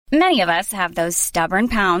Many of us have those stubborn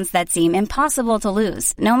pounds that seem impossible to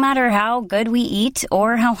lose, no matter how good we eat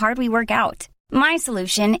or how hard we work out. My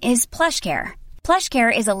solution is PlushCare.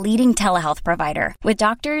 PlushCare is a leading telehealth provider with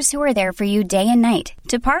doctors who are there for you day and night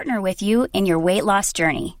to partner with you in your weight loss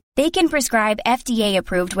journey. They can prescribe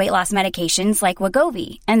FDA-approved weight loss medications like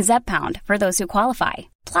Wegovy and Zepbound for those who qualify.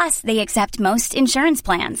 Plus, they accept most insurance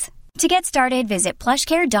plans. To get started, visit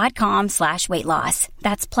plushcare.com/weightloss.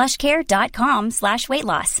 That's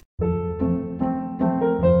plushcare.com/weightloss.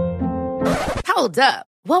 Hold up.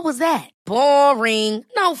 What was that? Boring.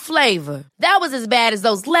 No flavor. That was as bad as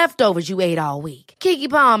those leftovers you ate all week. Keke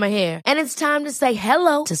Palmer here. And it's time to say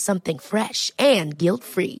hello to something fresh and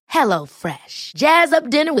guilt-free. Hello Fresh. Jazz up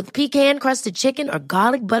dinner with pecan-crusted chicken or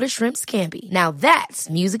garlic butter shrimp scampi. Now that's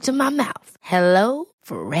music to my mouth. Hello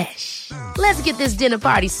Fresh. Let's get this dinner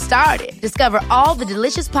party started. Discover all the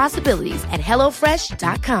delicious possibilities at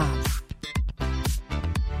HelloFresh.com.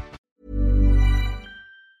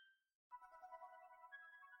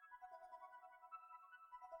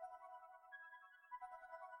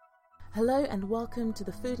 Hello and welcome to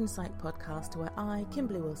the Food and Psych podcast, where I,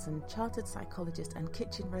 Kimberly Wilson, chartered psychologist and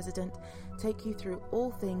kitchen resident, take you through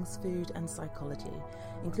all things food and psychology,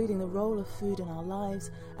 including the role of food in our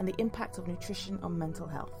lives and the impact of nutrition on mental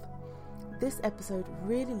health. This episode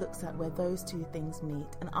really looks at where those two things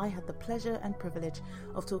meet, and I had the pleasure and privilege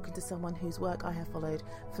of talking to someone whose work I have followed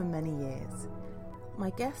for many years.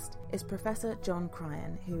 My guest is Professor John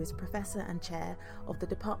Cryan, who is Professor and Chair of the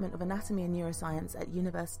Department of Anatomy and Neuroscience at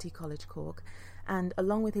University College Cork, and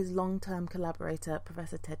along with his long-term collaborator,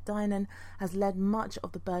 Professor Ted Dinan, has led much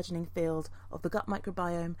of the burgeoning field of the gut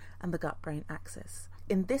microbiome and the gut-brain axis.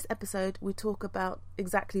 In this episode, we talk about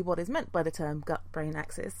exactly what is meant by the term gut-brain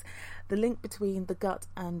axis, the link between the gut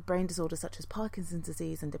and brain disorders such as Parkinson's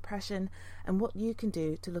disease and depression, and what you can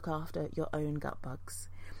do to look after your own gut bugs.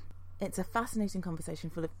 It's a fascinating conversation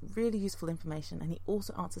full of really useful information, and he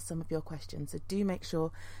also answers some of your questions, so do make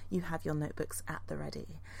sure you have your notebooks at the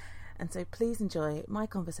ready. And so please enjoy my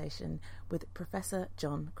conversation with Professor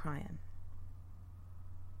John Cryan.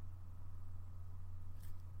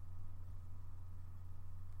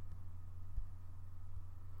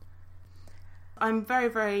 I'm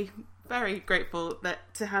very, very grateful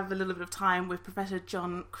to have a little bit of time with Professor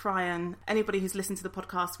John Cryan. Anybody who's listened to the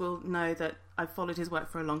podcast will know that I've followed his work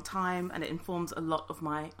for a long time, and it informs a lot of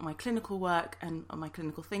my clinical work and my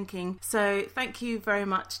clinical thinking. So thank you very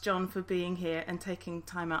much, John, for being here and taking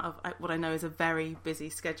time out of what I know is a very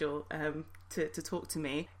busy schedule to talk to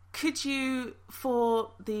me. Could you,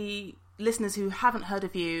 for the listeners who haven't heard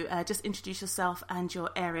of you, just introduce yourself and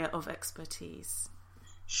your area of expertise?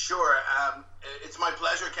 Sure. It's my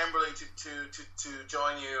pleasure, Kimberly, to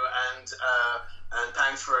join you, and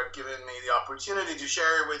thanks for giving me the opportunity to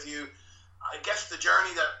share with you, I guess, the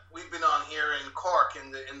journey that we've been on here in Cork,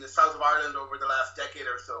 in the south of Ireland, over the last decade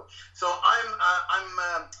or so. So I'm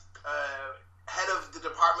head of the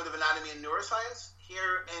Department of Anatomy and Neuroscience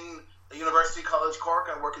here in the University College Cork.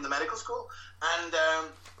 I work in the medical school, and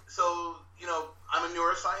so I'm a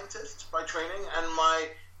neuroscientist by training, and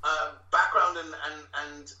my background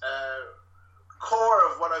and core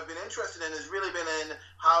of what I've been interested in has really been in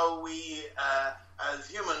how we as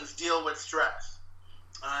humans deal with stress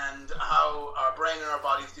and how our brain and our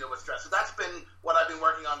bodies deal with stress. So that's been what I've been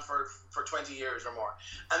working on for 20 years or more.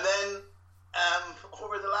 And then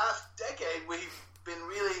over the last decade, we've been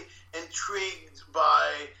really intrigued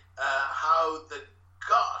by how the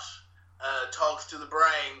gut talks to the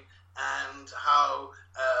brain, and how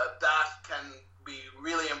that can be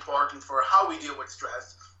really important for how we deal with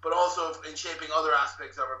stress, but also in shaping other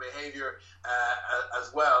aspects of our behavior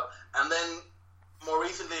as well. And then more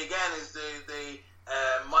recently again is the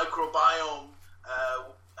microbiome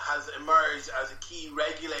has emerged as a key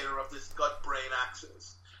regulator of this gut-brain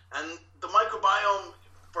axis. And the microbiome,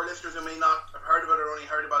 for listeners who may not have heard about it or only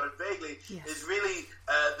heard about it vaguely, yes, is really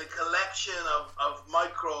the collection of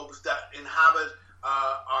microbes that inhabit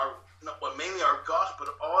mainly our gut, but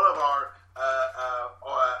all of our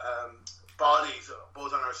bodies,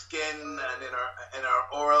 both on our skin and in our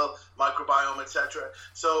oral microbiome, etc.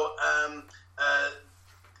 So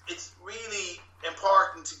it's really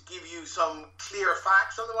important to give you some clear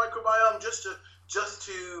facts on the microbiome, just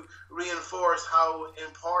to reinforce how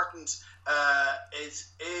important it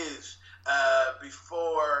is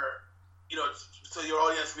before, so your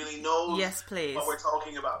audience really knows. Yes, please. What we're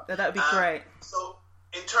talking about. That would be great. So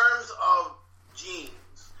in terms of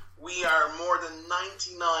genes, we are more than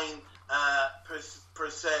 99%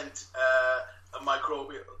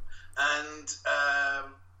 microbial, and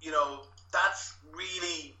that's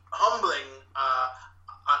really humbling.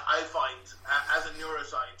 I find, as a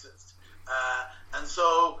neuroscientist. scientist. And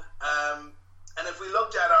so, and if we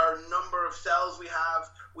looked at our number of cells we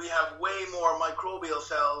have way more microbial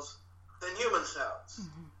cells than human cells.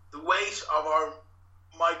 Mm-hmm. The weight of our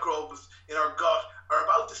microbes in our gut are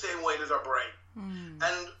about the same weight as our brain. Mm.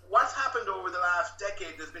 And what's happened over the last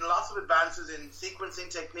decade, there's been lots of advances in sequencing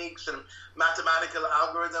techniques and mathematical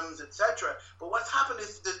algorithms, etc. But what's happened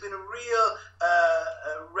is there's been a real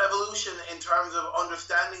revolution in terms of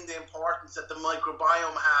understanding the importance that the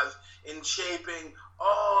microbiome has in shaping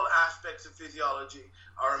all aspects of physiology,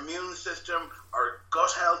 our immune system, our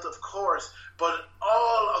gut health, of course, but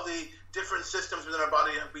all of the different systems within our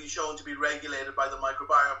body have been shown to be regulated by the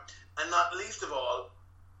microbiome, and not least of all,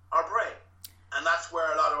 our brain. And that's where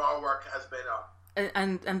a lot of our work has been on.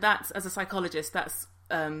 And that's, as a psychologist, that's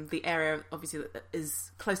the area, obviously, that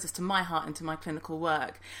is closest to my heart and to my clinical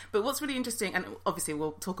work. But what's really interesting, and obviously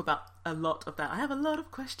we'll talk about a lot of that. I have a lot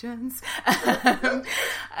of questions.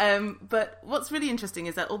 But what's really interesting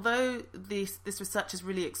is that although this research has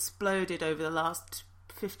really exploded over the last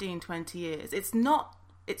 15, 20 years, it's not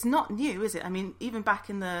new, is it? I mean, even back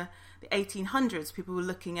in the 1800s, people were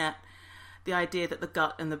looking at the idea that the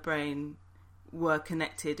gut and the brain were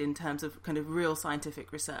connected in terms of kind of real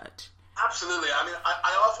scientific research. Absolutely. I mean,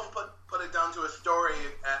 I often put it down to a story,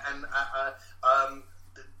 and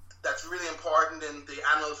that's really important in the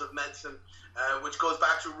annals of medicine, which goes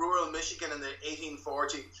back to rural Michigan in the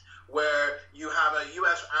 1840s, where you have a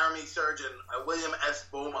U.S. Army surgeon, William S.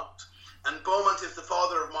 Beaumont. And Beaumont is the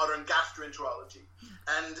father of modern gastroenterology.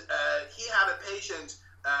 And he had a patient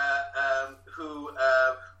who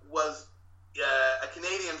was a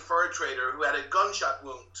Canadian fur trader who had a gunshot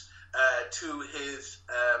wound to his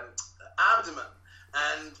abdomen.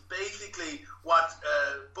 And basically what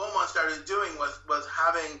Beaumont started doing was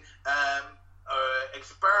having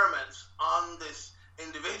experiments on this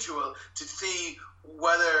individual to see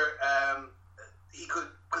whether he could,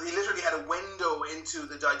 because he literally had a window into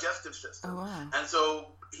the digestive system. Oh, wow. And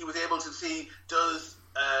so he was able to see, does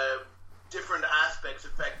different aspects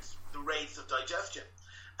affect the rates of digestion.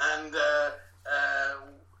 And the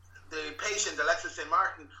patient, Alexis St.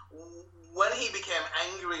 Martin, when he became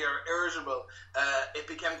angry or irritable, it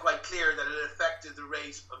became quite clear that it affected the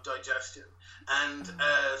rate of digestion. And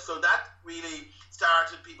so that really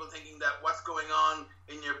started people thinking that what's going on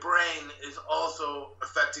in your brain is also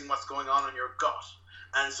affecting what's going on in your gut.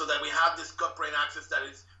 And so that we have this gut-brain axis that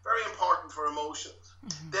is very important for emotions.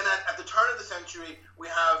 Mm-hmm. Then at the turn of the century, we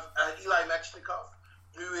have Eli Metchnikoff,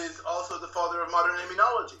 who is also the father of modern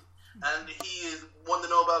immunology. And he won the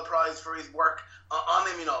Nobel Prize for his work on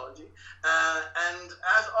immunology. And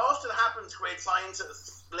as often happens, great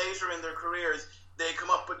scientists, later in their careers, they come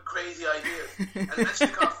up with crazy ideas. And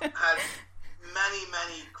Metchnikoff had many,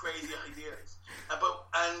 many crazy ideas.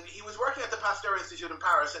 And he was working at the Pasteur Institute in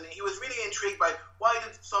Paris, and he was really intrigued by why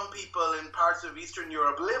did some people in parts of Eastern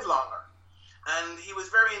Europe live longer. And he was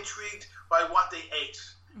very intrigued by what they ate.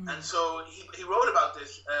 Mm-hmm. And so he wrote about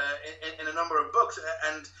this in a number of books,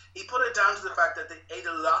 and he put it down to the fact that they ate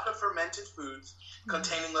a lot of fermented foods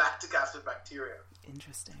containing lactic acid bacteria.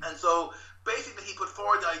 Interesting. And so basically he put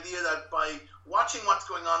forward the idea that by watching what's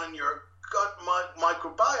going on in your gut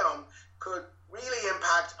microbiome could really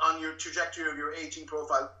impact on your trajectory of your aging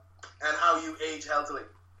profile and how you age healthily.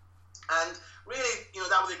 And really,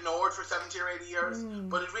 that was ignored for 70 or 80 years,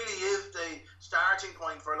 but it really is the starting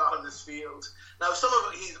point for a lot of this field. Now, some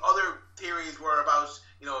of his other theories were about,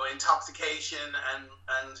 intoxication,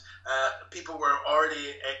 and people were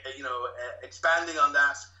already, expanding on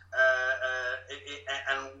that,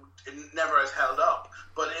 and it never has held up.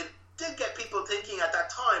 But it did get people thinking at that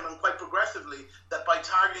time, and quite progressively, that by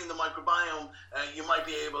targeting the microbiome, you might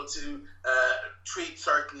be able to treat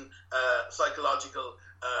certain psychological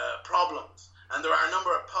problems. And there are a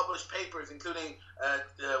number of published papers, including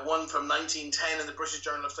one from 1910 in the British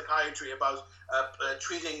Journal of Psychiatry about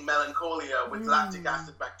treating melancholia with lactic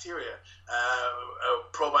acid bacteria,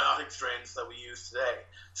 probiotic strains that we use today.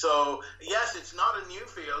 So, yes, it's not a new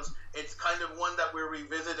field. It's kind of one that we're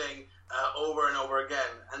revisiting over and over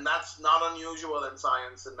again. And that's not unusual in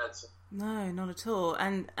science and medicine. No, not at all.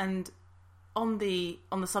 And on the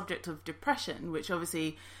subject of depression, which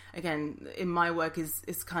obviously, again, in my work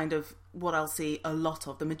is kind of what I'll see a lot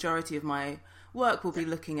of. The majority of my work will be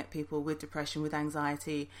looking at people with depression, with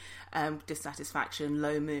anxiety, dissatisfaction,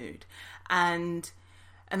 low mood. And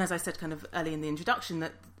as I said kind of early in the introduction,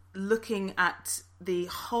 that looking at the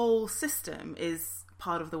whole system is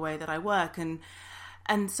part of the way that I work. And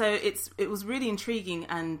so it was really intriguing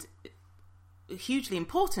and hugely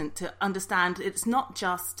important to understand it's not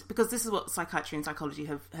just, because this is what psychiatry and psychology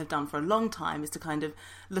have done for a long time, is to kind of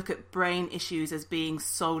look at brain issues as being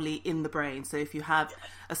solely in the brain. So if you have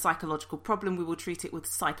a psychological problem, we will treat it with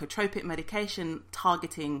psychotropic medication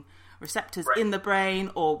targeting receptors in the brain,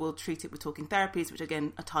 or we'll treat it with talking therapies, which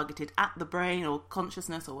again are targeted at the brain or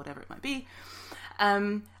consciousness or whatever it might be.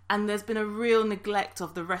 And there's been a real neglect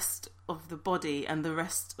of the rest of the body and the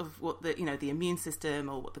rest of what the immune system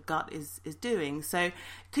or what the gut is doing. So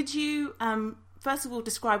could you first of all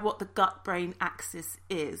describe what the gut-brain axis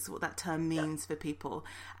is, what that term means for people,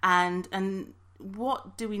 and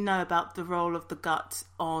what do we know about the role of the gut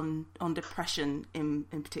on depression in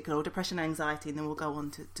particular, or depression and anxiety, and then we'll go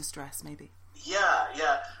on to stress maybe?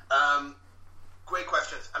 Great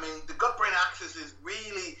questions. I mean, the gut-brain axis is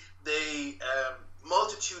really the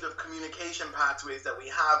multitude of communication pathways that we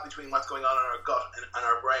have between what's going on in our gut and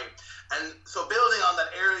our brain. And so building on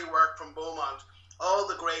that early work from Beaumont, all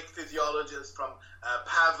the great physiologists from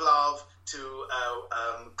Pavlov to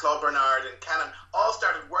Claude Bernard and Cannon all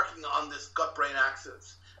started working on this gut-brain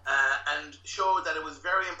axis and showed that it was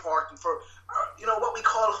very important for what we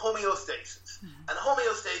call homeostasis. Mm-hmm. And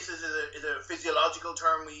homeostasis is a physiological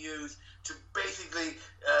term we use to basically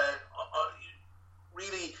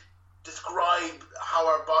really describe how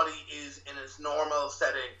our body is in its normal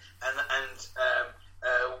setting and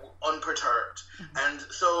unperturbed. Mm-hmm. And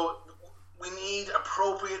so we need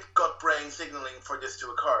appropriate gut-brain signaling for this to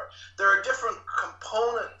occur. There are different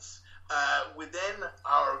components within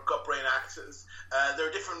our gut-brain axis. There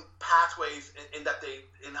are different pathways in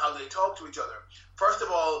how they talk to each other. First of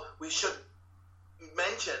all, we should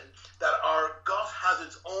mention that our gut has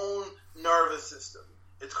its own nervous system.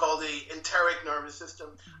 It's called the enteric nervous system.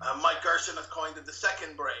 Mike Gerson has coined it the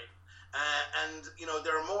second brain. And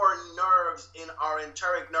there are more nerves in our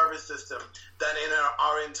enteric nervous system than in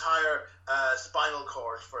our entire spinal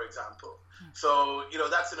cord, for example. So,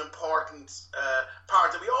 that's an important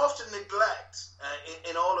part that we often neglect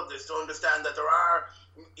in all of this, to understand that there are,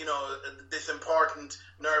 this important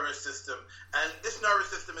nervous system. And this nervous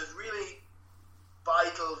system is really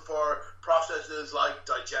vital for processes like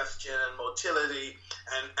digestion and motility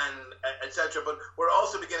and etc. But we're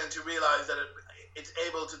also beginning to realize that it's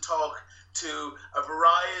able to talk to a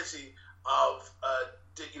variety of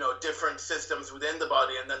different systems within the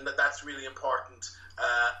body, and then that's really important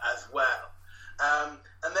as well.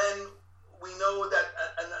 And then we know that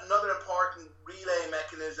another important relay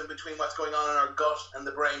mechanism between what's going on in our gut and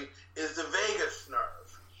the brain is the vagus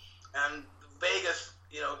nerve. And vagus,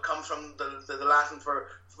 comes from the Latin for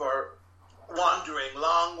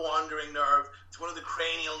long wandering nerve. It's one of the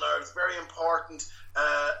cranial nerves, very important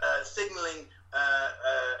signaling,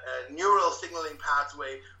 neural signaling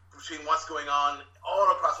pathway between what's going on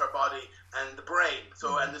all across our body and the brain.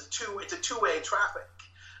 So, and it's a two-way traffic.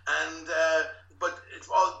 And but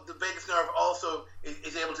the vagus nerve also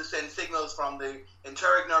is able to send signals from the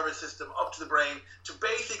enteric nervous system up to the brain to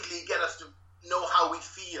basically get us to know how we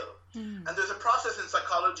feel. And there's a process in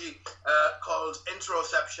psychology called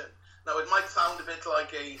interoception. Now, it might sound a bit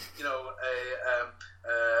like a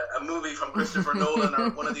movie from Christopher Nolan or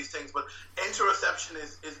one of these things, but interoception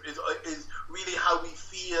is really how we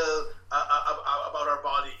feel about our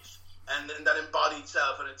bodies and that embodied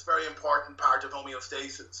self, and it's a very important part of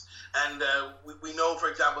homeostasis. And we know, for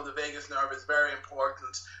example, the vagus nerve is a very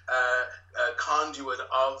important conduit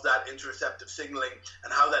of that interoceptive signaling,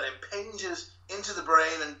 and how that impinges into the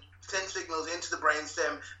brain and sends signals into the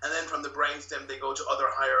brainstem, and then from the brainstem they go to other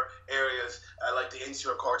higher areas like the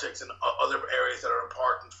insular cortex and other areas that are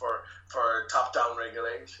important for top-down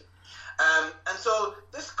regulation. And so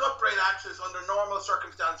this gut-brain axis, under normal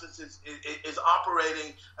circumstances, is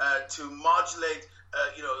operating to modulate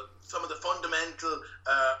some of the fundamental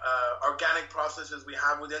organic processes we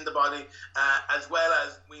have within the body, as well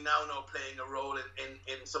as we now know playing a role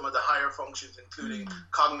in some of the higher functions, including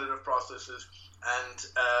cognitive processes and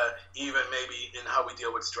even maybe in how we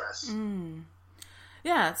deal with stress.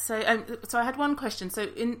 Yeah, so I had one question. So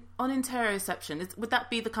on interoception, would that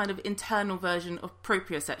be the kind of internal version of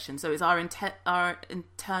proprioception? So is our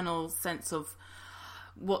internal sense of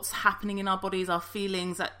what's happening in our bodies, our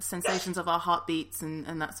feelings, sensations of our heartbeats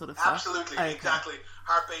and that sort of stuff? Absolutely, okay. Exactly.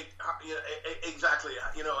 Heartbeat, exactly.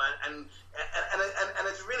 And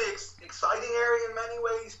it's a really exciting area in many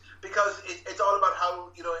ways, because it's all about how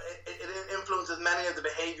it influences many of the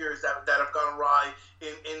behaviours that have gone awry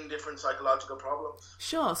in different psychological problems.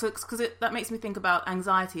 Sure. So because that makes me think about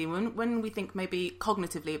anxiety. When we think maybe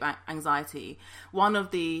cognitively about anxiety, one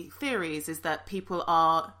of the theories is that people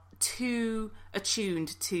are too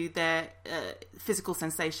attuned to their physical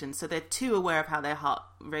sensations. So they're too aware of how their heart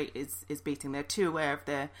rate is beating. They're too aware of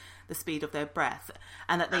the speed of their breath,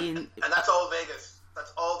 and that and that's all Vegas.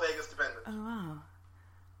 That's all Vegas dependent. Oh wow.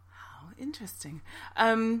 Interesting.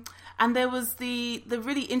 And there was the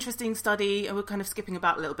really interesting study, and we're kind of skipping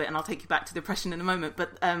about a little bit, and I'll take you back to depression in a moment,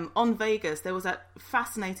 but on Vagus there was that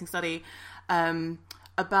fascinating study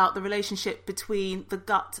about the relationship between the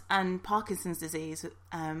gut and Parkinson's disease.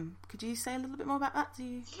 Could you say a little bit more about that?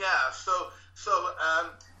 Yeah, so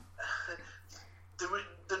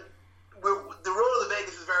the role of the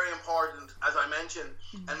vagus is very important, as I mentioned,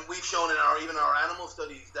 and we've shown in our animal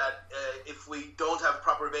studies that if we don't have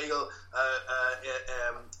proper vagal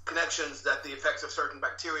connections, that the effects of certain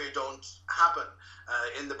bacteria don't happen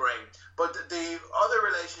in the brain. But the other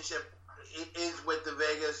relationship is with the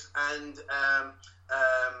vagus and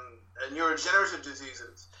neurodegenerative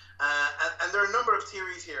diseases. And there are a number of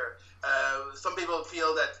theories here. Some people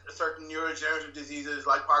feel that certain neurodegenerative diseases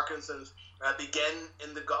like Parkinson's begin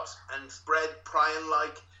in the gut and spread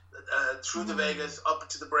prion-like through the vagus up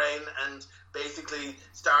to the brain and basically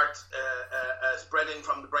start spreading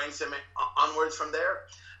from the brainstem onwards from there.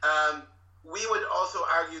 We would also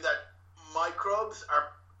argue that microbes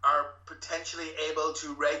are potentially able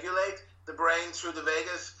to regulate the brain through the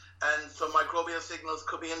vagus, and so microbial signals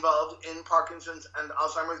could be involved in Parkinson's and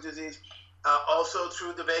Alzheimer's disease, also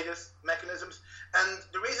through the vagus mechanisms. And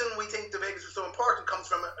the reason we think the vagus is so important comes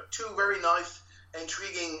from two very nice,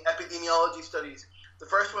 intriguing epidemiology studies. The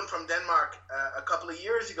first one from Denmark a couple of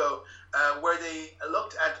years ago, where they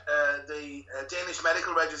looked at the Danish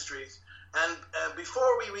medical registries. And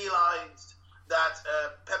before we realized that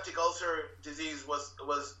peptic ulcer disease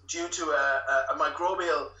was due to a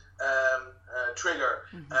microbial trigger,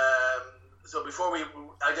 so before we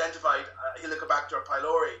identified Helicobacter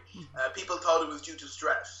pylori, people thought it was due to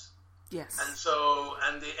stress. Yes.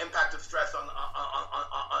 And the impact of stress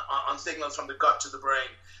on signals from the gut to the brain.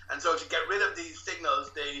 And so to get rid of these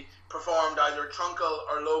signals, they performed either truncal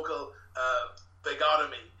or local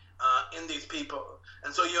vagotomy in these people.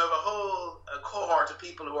 And so you have a whole cohort of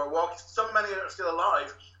people who are walking, many are still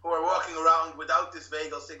alive, who are walking around without this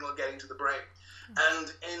vagal signal getting to the brain.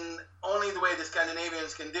 And in only the way the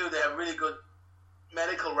Scandinavians can do, they have really good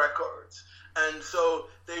medical records. And so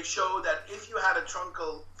they show that if you had a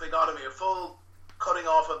truncal vagotomy, a full cutting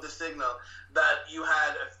off of the signal, that you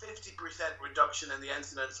had a 50% reduction in the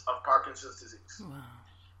incidence of Parkinson's disease. Wow.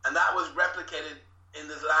 And that was replicated in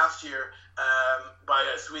this last year by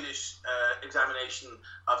a Swedish examination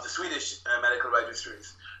of the Swedish medical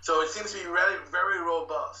registries. So it seems to be very, very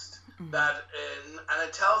robust. And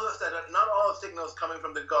it tells us that not all signals coming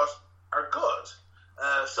from the gut are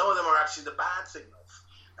good. Some of them are actually the bad signals.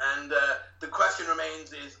 And the question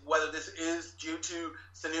remains is whether this is due to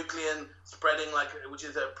synuclein spreading, which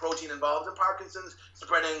is a protein involved in Parkinson's,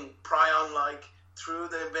 spreading prion-like through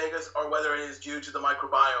the vagus, or whether it is due to the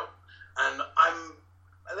microbiome. And I'm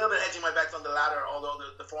a little bit hedging my bets on the latter, although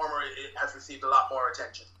the former it has received a lot more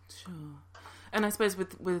attention. Sure. And I suppose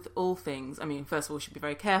with all things, I mean, first of all, we should be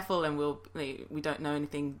very careful, and we don't know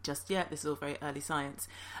anything just yet. This is all very early science.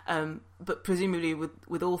 But presumably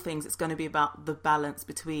with all things, it's going to be about the balance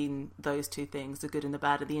between those two things, the good and the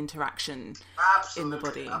bad, and the interaction in the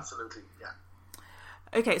body. Absolutely,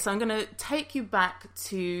 yeah. Okay, so I'm going to take you back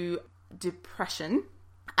to depression,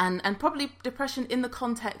 and probably depression in the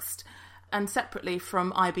context and separately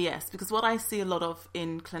from IBS, because what I see a lot of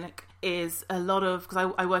in clinic is a lot of,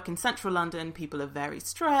 because I work in central London, people are very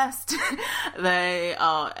stressed, they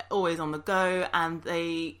are always on the go, and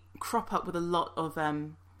they crop up with a lot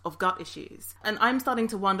of gut issues. And I'm starting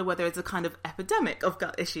to wonder whether it's a kind of epidemic of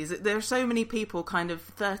gut issues. There are so many people kind of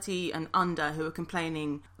 30 and under who are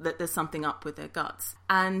complaining that there's something up with their guts.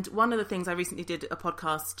 And one of the things, I recently did a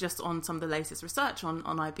podcast just on some of the latest research on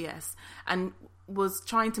IBS, and was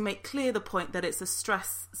trying to make clear the point that it's a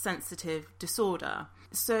stress-sensitive disorder.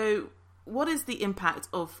 So what is the impact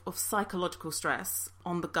of psychological stress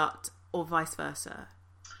on the gut, or vice versa?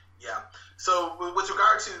 Yeah. So with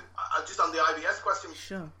regard to, just on the IBS question,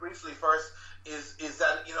 sure, briefly first, is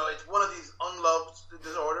that, it's one of these unloved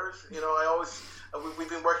disorders. We've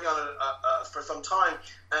been working on it for some time,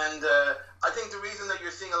 and I think the reason that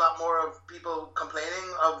you're seeing a lot more of people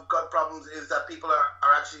complaining of gut problems is that people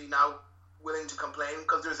are actually now willing to complain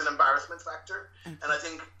because there's an embarrassment factor. And I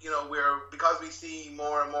think, because we see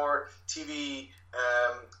more and more TV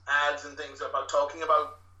ads and things about talking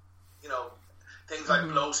about, things like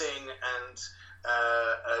bloating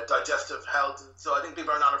and digestive health. So I think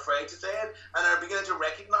people are not afraid to say it and are beginning to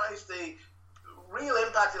recognize the real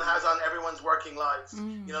impact it has on everyone's working lives.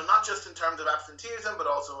 Not just in terms of absenteeism, but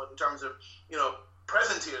also in terms of,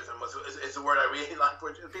 presenteeism is a word I really like,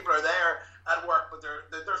 where people are there at work, but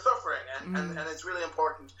they're suffering, and it's really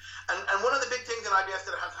important. And one of the big things in IBS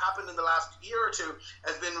that has happened in the last year or two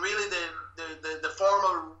has been really the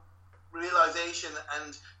formal realization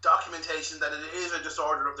and documentation that it is a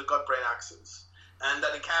disorder of the gut-brain axis, and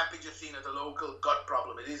that it can't be just seen as a local gut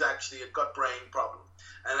problem. It is actually a gut-brain problem.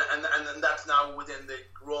 And that's now within the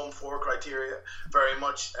Rome 4 criteria, very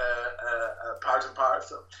much part and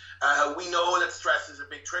parcel. We know that stress is a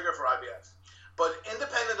big trigger for IBS. But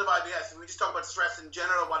independent of IBS, if we just talk about stress in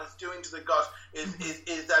general, what it's doing to the gut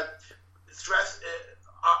is that stress,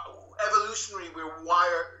 evolutionary, we're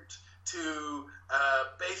wired to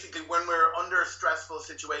basically, when we're under stressful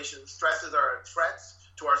situations, stresses are threats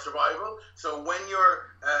to our survival. So when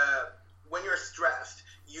you're stressed,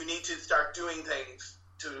 you need to start doing things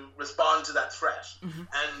to respond to that threat.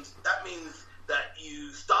 And that means that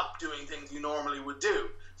you stop doing things you normally would do.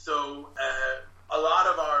 So a lot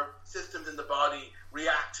of our systems in the body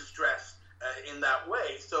react to stress in that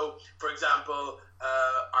way. So, for example,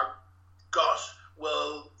 our gut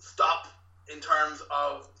will stop in terms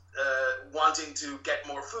of wanting to get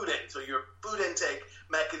more food in. So your food intake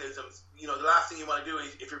mechanisms, the last thing you want to do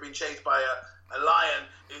is, if you're being chased by a lion,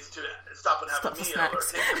 is to stop and have a meal or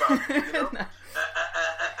think about it,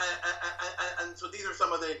 and so these are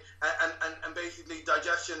some of the, and basically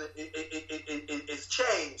digestion is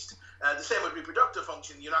changed. The same with reproductive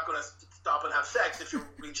function. You're not going to stop and have sex if you're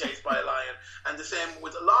being chased by a lion. And the same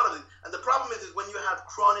with a lot of it. And the problem is when you have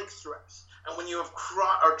chronic stress, and when you have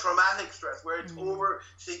or traumatic stress, where it's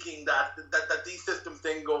over-seeking that these systems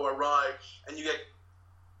then go awry, and you get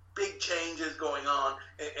big changes going on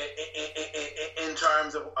in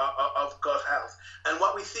terms of gut health. And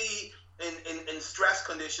what we see in stress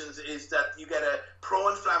conditions is that you get a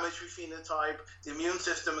pro-inflammatory phenotype, the immune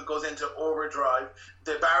system goes into overdrive,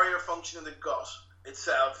 the barrier function in the gut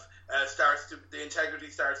itself the integrity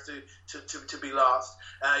starts to be lost.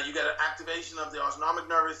 You get an activation of the autonomic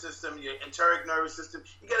nervous system, the enteric nervous system.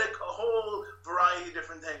 You get a whole variety of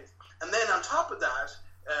different things. And then on top of that,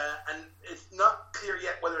 and it's not clear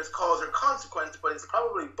yet whether it's cause or consequence, but it's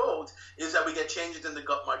probably both, is that we get changes in the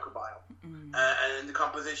gut microbiome and in the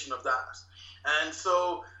composition of that. And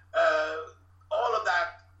so all of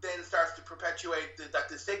that then starts to perpetuate that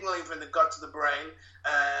the signaling from the gut to the brain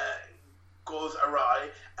goes awry,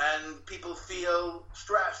 and people feel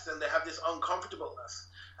stressed and they have this uncomfortableness.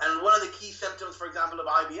 And one of the key symptoms, for example, of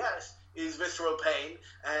IBS is visceral pain,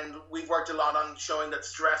 and we've worked a lot on showing that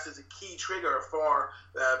stress is a key trigger for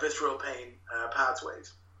visceral pain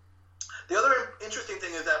pathways. The other interesting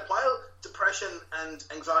thing is that while depression and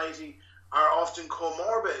anxiety are often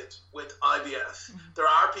comorbid with IBS, there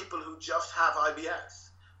are people who just have IBS,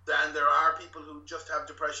 and there are people who just have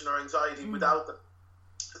depression or anxiety without them.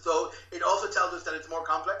 So it also tells us that it's more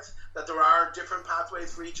complex, that there are different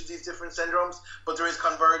pathways for each of these different syndromes, but there is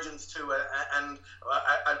convergence to it and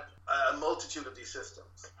a multitude of these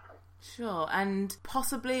systems. Sure, and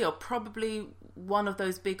possibly or probably one of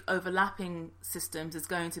those big overlapping systems is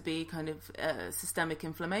going to be kind of systemic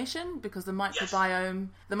inflammation, because the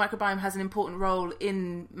microbiome has an important role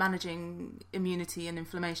in managing immunity and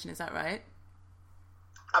inflammation. Is that right?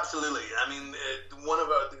 Absolutely. I mean, one of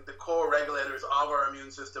the core regulators of our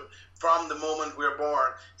immune system from the moment we're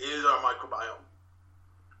born is our microbiome.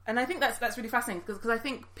 And I think that's really fascinating, because I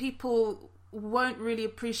think people won't really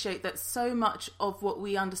appreciate that so much of what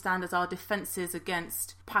we understand as our defences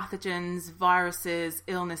against pathogens, viruses,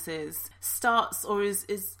 illnesses starts or is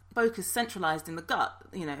focused, centralised in the gut.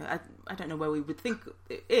 I don't know where we would think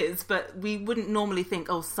it is, but we wouldn't normally think,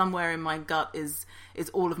 somewhere in my gut is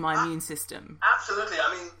all of my immune system. Absolutely.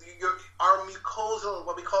 I mean, our mucosal,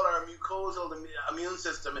 what we call our mucosal immune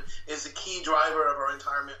system, is the key driver of our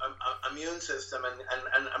entire immune system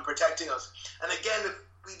and protecting us. And again, if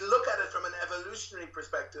we look at it from an evolutionary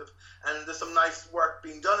perspective, and there's some nice work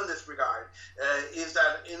being done in this regard, is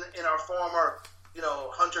that in our former,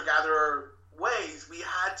 hunter-gatherer ways, we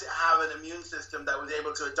had to have an immune system that was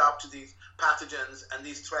able to adapt to these pathogens and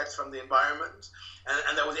these threats from the environment,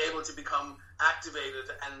 and that was able to become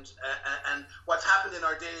activated. And what's happened in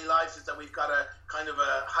our daily lives is that we've got a kind of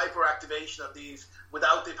a hyperactivation of these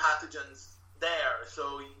without the pathogens there.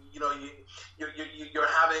 So you're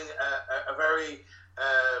having a very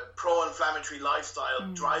pro-inflammatory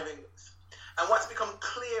lifestyle driving this. And what's become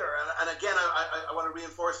clear, and again, I want to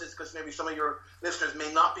reinforce this because maybe some of your listeners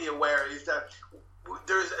may not be aware, is that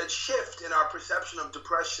there's a shift in our perception of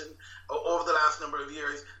depression over the last number of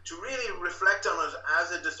years to really reflect on it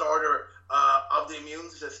as a disorder of the immune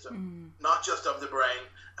system, not just of the brain,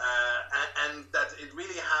 and that it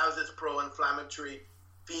really has this pro-inflammatory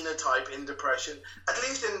phenotype in depression, at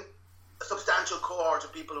least in a substantial cohort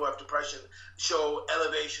of people who have depression, show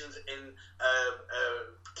elevations in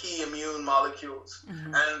key immune molecules.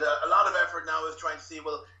 And a lot of effort now is trying to see,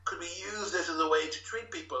 well, could we use this as a way to treat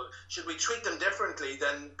people? Should we treat them differently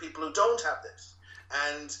than people who don't have this?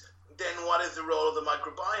 And then what is the role of the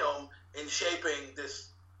microbiome in shaping this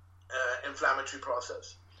inflammatory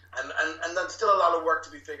process? And that's still a lot of work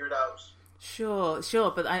to be figured out.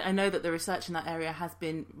 Sure. But I know that the research in that area has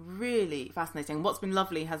been really fascinating. What's been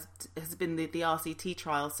lovely has been the RCT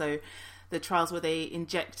trial. So the trials where they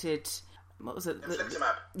injected, what was it?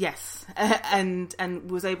 Infliximab. Yes. And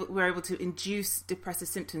were able to induce depressive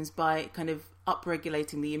symptoms by kind of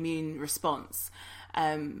upregulating the immune response.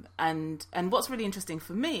 And what's really interesting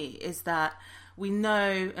for me is that we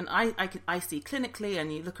know, and I see clinically,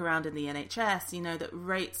 and you look around in the NHS, you know that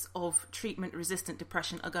rates of treatment-resistant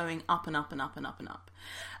depression are going up and up and up and up and up.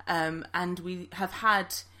 And we have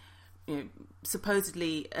had,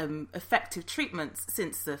 supposedly effective treatments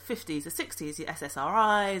since the 50s, the 60s, the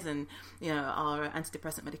SSRIs and, our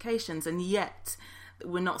antidepressant medications, and yet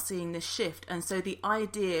we're not seeing this shift. And so the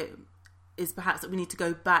idea is perhaps that we need to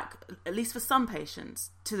go back, at least for some patients,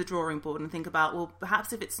 to the drawing board and think about, well,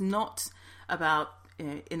 perhaps if it's not about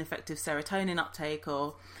ineffective serotonin uptake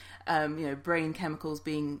or brain chemicals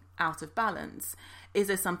being out of balance, is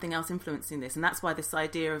there something else influencing this? And that's why this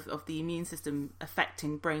idea of the immune system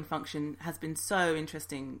affecting brain function has been so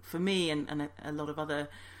interesting for me and a lot of other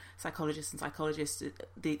psychologists.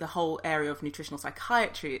 The whole area of nutritional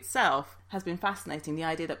psychiatry itself has been fascinating. The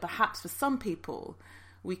idea that perhaps for some people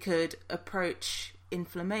we could approach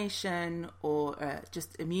inflammation or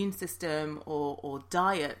just immune system or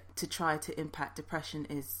diet to try to impact depression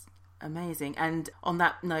is amazing. And on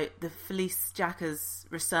that note, the Felice Jacka's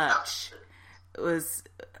research was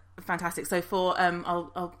fantastic. So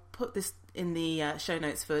I'll put this in the show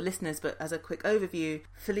notes for listeners, but as a quick overview,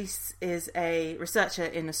 Felice is a researcher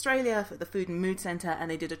in Australia for the Food and Mood Centre,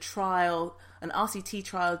 and they did a trial, an RCT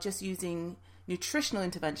trial, just using nutritional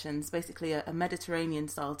interventions, basically a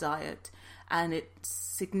Mediterranean-style diet, and it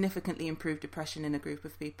significantly improved depression in a group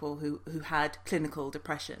of people who had clinical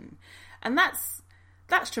depression, and that's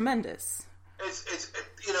tremendous.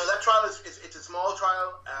 That trial is a small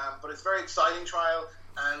trial, but it's a very exciting trial,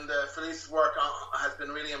 and Felice's work has been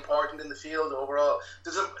really important in the field overall.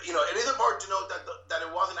 It is important to note that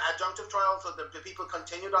it was an adjunctive trial, so the people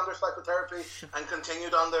continued on their psychotherapy and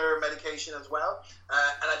continued on their medication as well.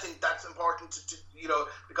 And I think that's important to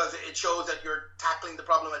because it shows that you're tackling the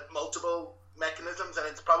problem at multiple mechanisms, and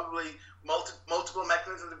it's probably multiple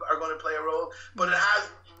mechanisms are going to play a role. But it has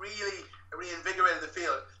really reinvigorated the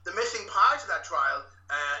field. The missing part of that trial,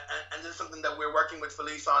 and this is something that we're working with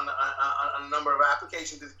Felice on a number of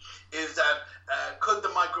applications, is that could the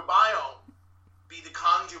microbiome be the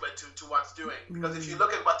conduit to what's doing? Because if you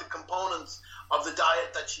look at what the components of the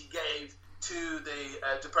diet that she gave to the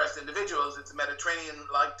depressed individuals, it's a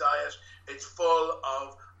Mediterranean-like diet. It's full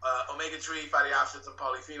of omega-3 fatty acids and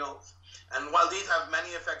polyphenols. And while these have many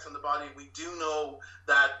effects on the body, we do know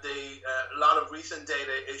that a lot of recent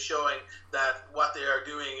data is showing that what they are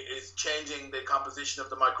doing is changing the composition of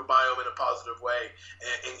the microbiome in a positive way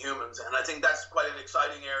in humans. And I think that's quite an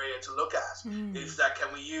exciting area to look at, is that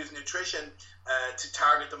can we use nutrition to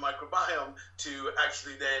target the microbiome to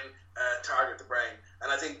actually then target the brain?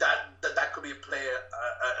 And I think that could be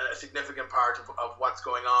a significant part of what's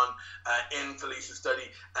going on in Felice's study,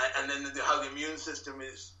 and then how the immune system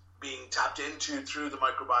is being tapped into through the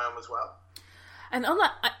microbiome as well. And on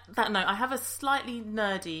that note, I have a slightly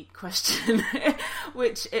nerdy question,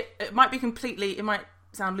 which it might be it might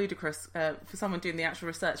sound ludicrous for someone doing the actual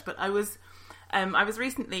research, but I was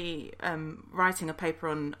recently writing a paper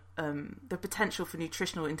on the potential for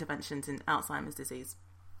nutritional interventions in Alzheimer's disease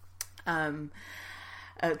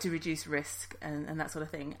to reduce risk and that sort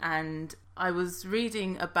of thing. And I was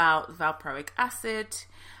reading about valproic acid,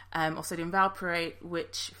 or sodium valproate,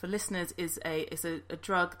 which for listeners is a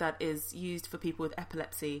drug that is used for people with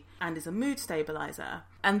epilepsy and is a mood stabilizer.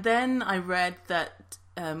 And then I read that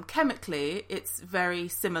chemically it's very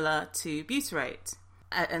similar to butyrate,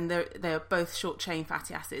 and they are both short chain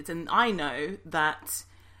fatty acids. And I know that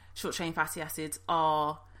short chain fatty acids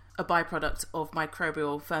are a byproduct of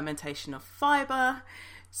microbial fermentation of fibre.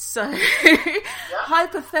 So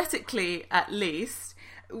hypothetically, at least,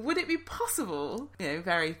 would it be possible,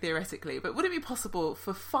 very theoretically, but would it be possible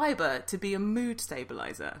for fibre to be a mood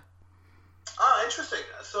stabiliser? Ah, interesting.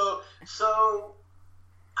 So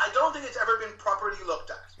I don't think it's ever been properly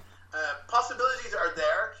looked at. Possibilities are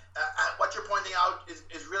there. What you're pointing out is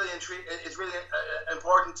really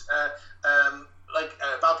important.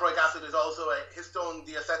 Valproic acid is also a histone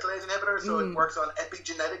deacetylase inhibitor, so it works on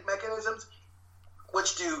epigenetic mechanisms,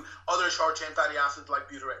 which do other short-chain fatty acids like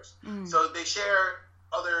butyrate. So they share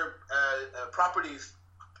other properties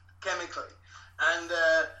chemically. And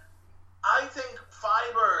I think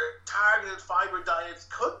targeted fiber diets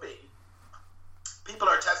could be. People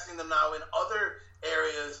are testing them now in other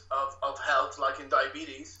areas of health, like in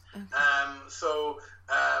diabetes.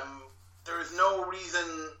 There is no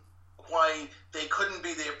reason why they couldn't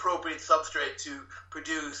be the appropriate substrate to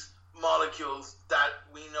produce molecules that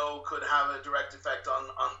we know could have a direct effect on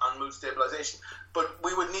mood stabilization. But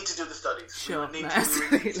we would need to do the studies. Sure, we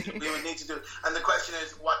would need to do it. And the question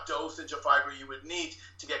is what dosage of fiber you would need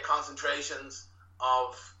to get concentrations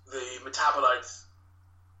of the metabolites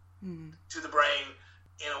to the brain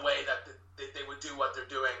in a way that they would do what they're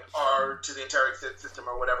doing, or to the enteric system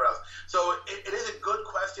or whatever else. So it is a good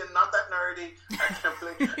question, not that nerdy,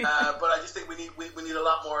 but I just think we need a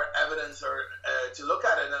lot more evidence to look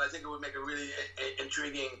at it, and I think it would make a really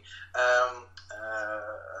intriguing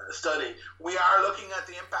study. We are looking at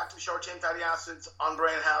the impact of short-chain fatty acids on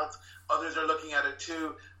brain health. Others are looking at it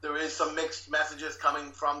too. There is some mixed messages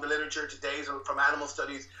coming from the literature to date, or from animal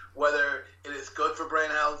studies, whether it is good for brain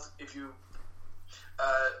health.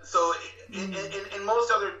 In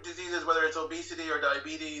most other diseases, whether it's obesity or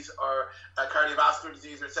diabetes or cardiovascular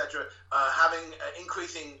disease, etc., having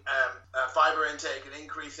increasing fiber intake and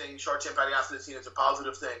increasing short-chain fatty acids is seen as a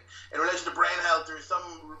positive thing. In relation to brain health, there are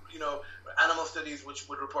some, animal studies which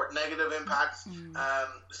would report negative impacts.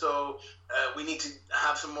 So we need to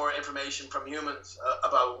have some more information from humans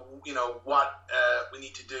about, what we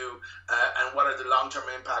need to do and what are the long-term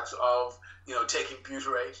impacts of, taking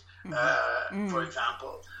butyrate, for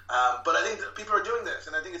example. But I think that people are doing this,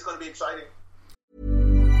 and I think it's going to be exciting.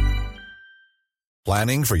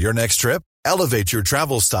 Planning for your next trip? Elevate your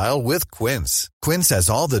travel style with Quince. Quince has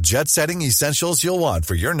all the jet-setting essentials you'll want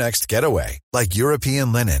for your next getaway, like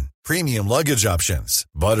European linen, premium luggage options,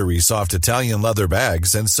 buttery soft Italian leather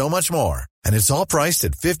bags, and so much more. And it's all priced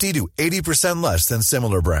at 50 to 80% less than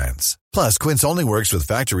similar brands. Plus, Quince only works with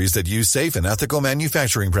factories that use safe and ethical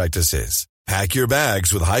manufacturing practices. Pack your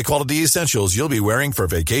bags with high-quality essentials you'll be wearing for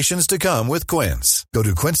vacations to come with Quince. Go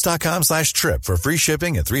to quince.com/trip for free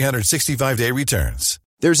shipping and 365-day returns.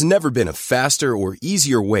 There's never been a faster or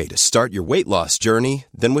easier way to start your weight loss journey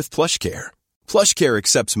than with PlushCare. PlushCare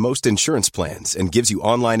accepts most insurance plans and gives you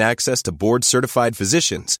online access to board-certified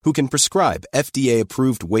physicians who can prescribe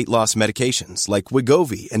FDA-approved weight loss medications like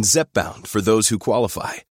Wegovy and Zepbound for those who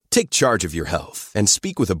qualify. Take charge of your health and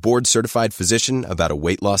speak with a board-certified physician about a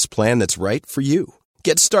weight loss plan that's right for you.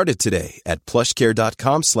 Get started today at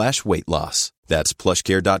plushcare.com/weight loss. That's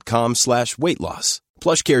plushcare.com/weight loss.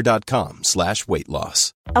 plushcare.com/weight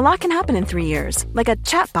loss. A lot can happen in 3 years, like a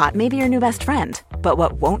chatbot may be your new best friend. But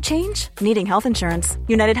what won't change? Needing health insurance.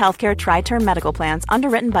 United Healthcare Tri-Term Medical Plans,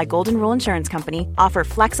 underwritten by Golden Rule Insurance Company, offer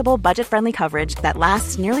flexible, budget-friendly coverage that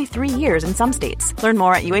lasts nearly 3 years in some states. Learn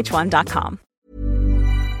more at uh1.com.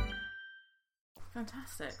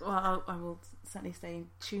 Fantastic. Well, I will certainly stay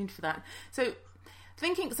tuned for that. So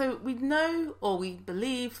we know, or we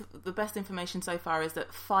believe, the best information so far is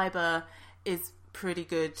that fibre is pretty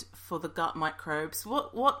good for the gut microbes.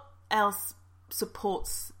 What else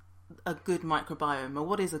supports a good microbiome, or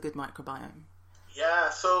what is a good microbiome?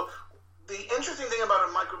 Yeah, so the interesting thing about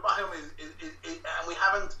a microbiome is and we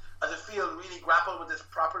haven't, as a field, really grappled with this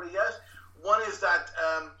properly yet. One is that,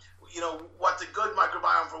 what's a good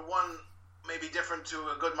microbiome for one may be different to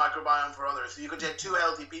a good microbiome for others. So you could take two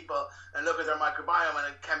healthy people and look at their microbiome, and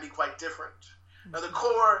it can be quite different. Now the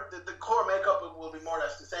core makeup will be more or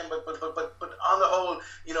less the same, but on the whole,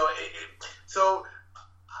 so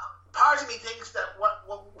part of me thinks that what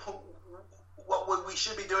we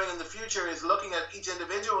should be doing in the future is looking at each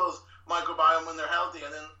individual's microbiome when they're healthy,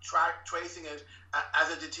 and then tracing it as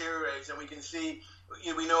it deteriorates, and we can see,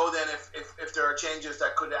 we know then if there are changes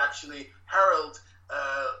that could actually herald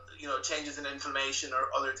changes in inflammation or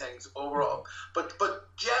other things overall. But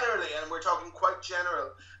generally, and we're talking quite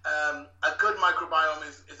general, a good microbiome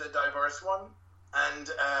is a diverse one,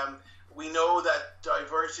 and we know that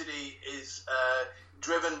diversity is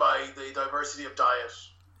driven by the diversity of diet.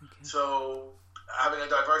 Okay. So having a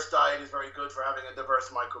diverse diet is very good for having a diverse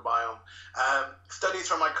microbiome. Studies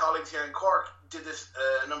from my colleagues here in Cork did this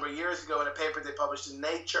a number of years ago in a paper they published in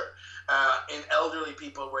Nature in elderly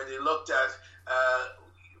people, where they looked at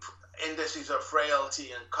indices of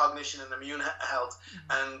frailty and cognition and immune health,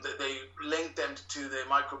 and they linked them to the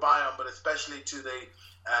microbiome, but especially to the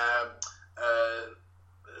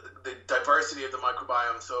the diversity of the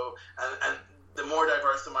microbiome. So, and the more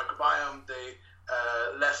diverse the microbiome, the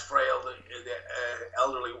less frail the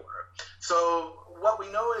elderly were. So what we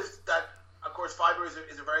know is that, of course, fiber is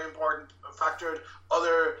a very important factor.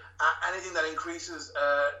 Anything that increases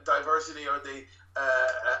diversity or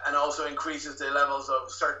and also increases the levels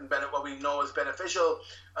of certain what we know as beneficial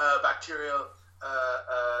bacterial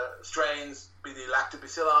strains, be the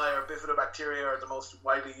lactobacilli or bifidobacteria, are the most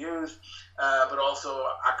widely used, but also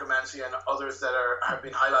Akkermansia and others that have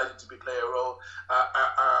been highlighted to play a role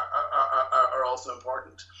are also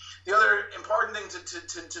important. The other important thing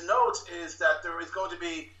to note is that there is going to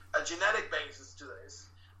be a genetic basis to this,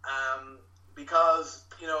 because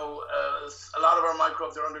a lot of our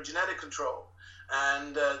microbes are under genetic control,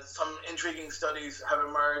 and some intriguing studies have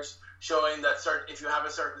emerged showing that if you have a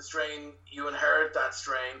certain strain, you inherit that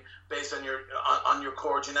strain based on your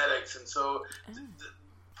core genetics, and so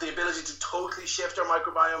the ability to totally shift our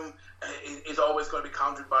microbiome is always going to be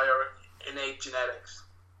countered by our innate genetics.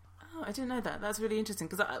 Oh, I didn't know that. That's really interesting,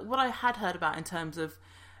 because what I had heard about in terms of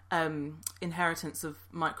inheritance of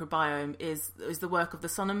microbiome is the work of the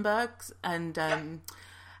Sonnenbergs, and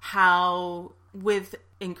how with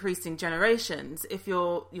increasing generations, if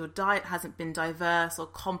your diet hasn't been diverse or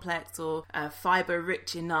complex or fiber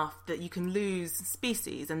rich enough, that you can lose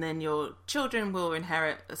species, and then your children will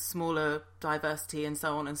inherit a smaller diversity, and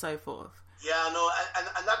so on and so forth. Yeah, no,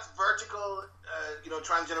 and that's vertical,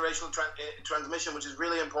 transgenerational transmission, which is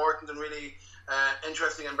really important and really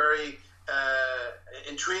interesting and very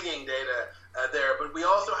intriguing data there. But we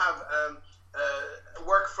also have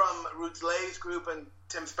work from Ruth Lay's group and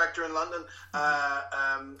Tim Spector in London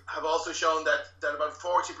have also shown that about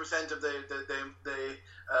 40% of the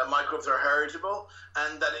microbes are heritable,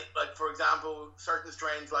 and that for example, certain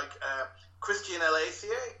strains like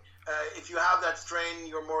Christianelaceae, if you have that strain,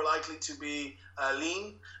 you're more likely to be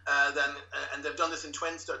lean and they've done this in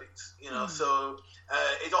twin studies. So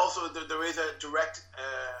it also there is a direct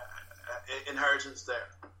inheritance there.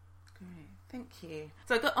 Great, thank you.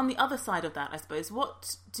 So on the other side of that, I suppose,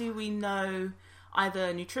 what do we know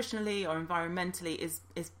either nutritionally or environmentally is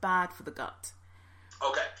bad for the gut?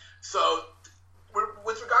 Okay, so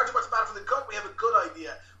with regard to what's bad for the gut, we have a good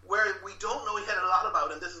idea. Where we don't know yet a lot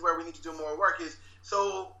about, and this is where we need to do more work, is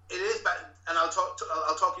so it is bad, and I'll talk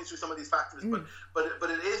you through some of these factors, but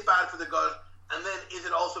it is bad for the gut, and then is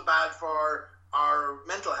it also bad for our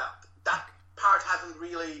mental health? That part hasn't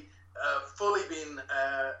really fully been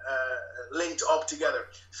linked up together.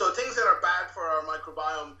 So things that are bad for our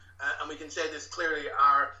microbiome, and we can say this clearly,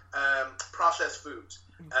 are processed foods,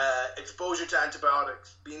 exposure to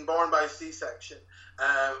antibiotics, being born by C-section,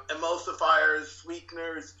 emulsifiers,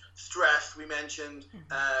 sweeteners, stress we mentioned,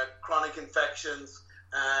 chronic infections,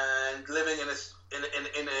 and living in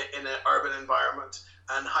an urban environment,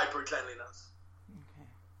 and hypercleanliness. Okay.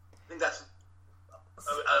 I think that's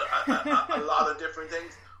a lot of different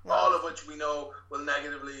things, all of which we know will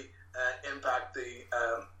negatively impact the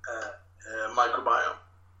microbiome.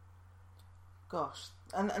 Gosh.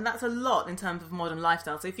 And that's a lot in terms of modern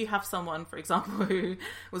lifestyle. So if you have someone, for example, who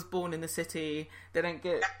was born in the city, they don't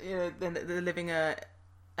get, they're living a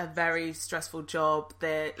very stressful job,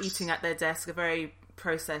 they're eating at their desk a very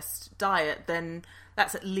processed diet, then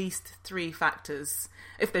that's at least 3 factors.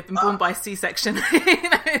 If they've been born by C-section, and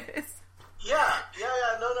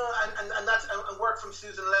that's and work from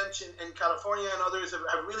Susan Lynch in California and others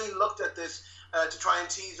have really looked at this to try and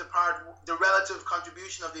tease apart the relative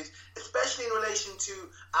contribution of these, especially in relation to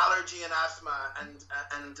allergy and asthma,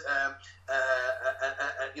 and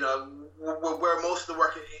where most of the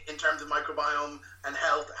work in terms of microbiome and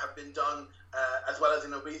health have been done, as well as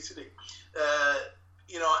in obesity.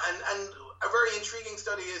 And a very intriguing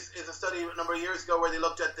study is a study a number of years ago where they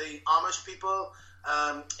looked at the Amish people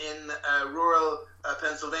in rural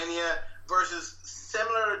Pennsylvania versus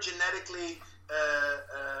similar genetically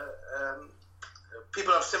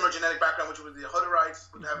people of similar genetic background, which would be the Hutterites,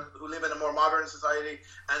 who live in a more modern society,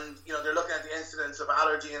 and they're looking at the incidence of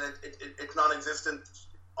allergy, and it's non-existent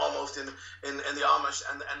almost in the Amish,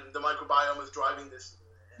 and the microbiome is driving this.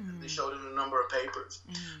 They showed in a number of papers.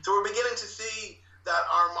 So we're beginning to see that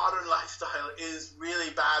our modern lifestyle is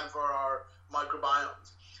really bad for our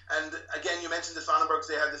microbiomes. And again, you mentioned the Sonnenbergs.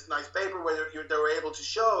 They had this nice paper where they were able to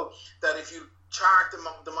show that if you chart the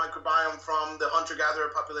microbiome from the hunter-gatherer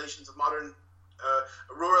populations of modern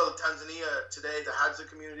rural Tanzania today, the Hadza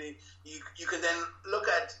community, you can then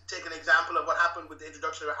take an example of what happened with the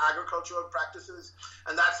introduction of agricultural practices,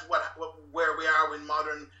 and that's where we are in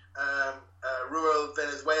modern rural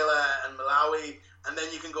Venezuela and Malawi, And then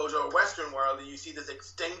you can go to a Western world and you see this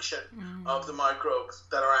extinction of the microbes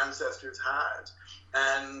that our ancestors had.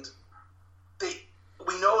 And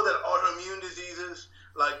we know that autoimmune diseases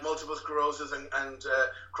like multiple sclerosis and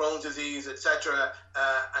Crohn's disease, etc.,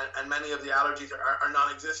 and many of the allergies are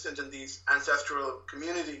non-existent in these ancestral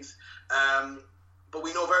communities. But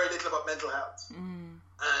we know very little about mental health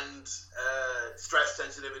and stress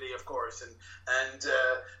sensitivity, of course. And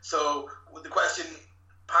so the question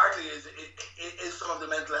partly is some of the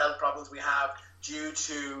mental health problems we have due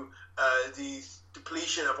to the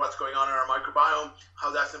depletion of what's going on in our microbiome,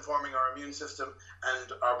 how that's informing our immune system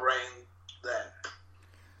and our brain then.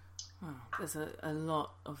 Oh, there's a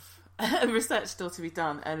lot of research still to be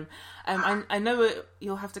done, and I know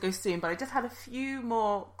you'll have to go soon, but I just had a few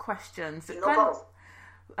more questions. No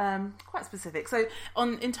problem. Quite specific. So,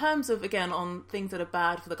 in terms of, again, on things that are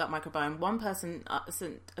bad for the gut microbiome, one person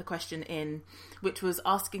sent a question in which was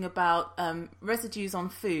asking about residues on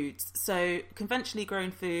foods. So, conventionally grown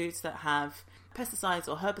foods that have pesticides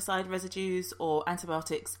or herbicide residues or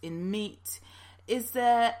antibiotics in meat. Is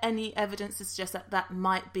there any evidence to suggest that that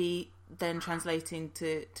might be then translating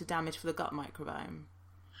to damage for the gut microbiome?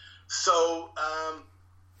 So,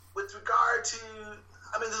 with regard to,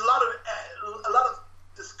 there's a lot of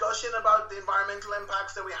discussion about the environmental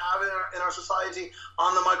impacts that we have in our society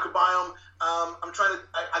on the microbiome. I'm trying to,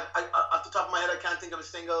 off the top of my head, I can't think of a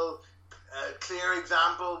single clear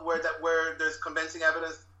example where there's convincing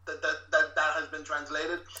evidence that has been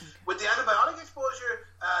translated. With the antibiotic exposure,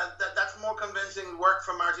 that's more convincing work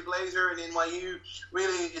from Marty Blaser in NYU.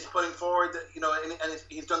 Really is putting forward that, and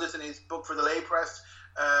he's done this in his book for the lay press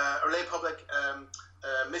or lay public,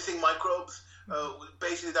 Missing Microbes.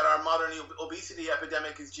 Basically, that our modern obesity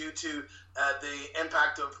epidemic is due to the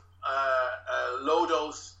impact of low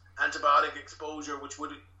dose antibiotic exposure, which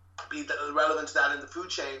would be relevant to that in the food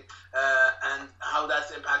chain, and how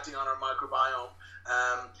that's impacting on our microbiome.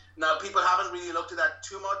 Now, people haven't really looked at that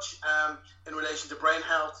too much in relation to brain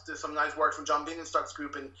health. There's some nice work from John Bienenstock's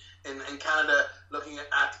group in Canada looking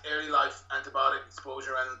at early life antibiotic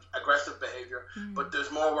exposure and aggressive behaviour, but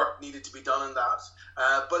there's more work needed to be done in that.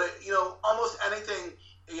 But almost anything,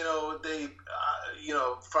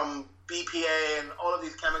 from BPA and all of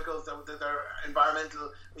these chemicals that are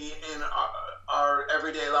environmental in our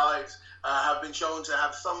everyday lives have been shown to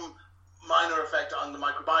have some minor effect on the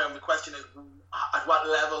microbiome. The question is, at what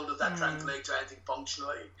level does that translate to anything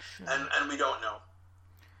functionally? Sure. And we don't know.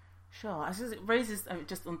 Sure. I suppose it raises,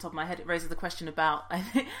 just on top of my head, it raises the question about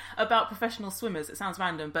professional swimmers. It sounds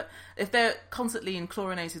random, but if they're constantly in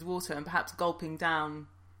chlorinated water and perhaps gulping down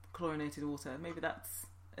chlorinated water, maybe that's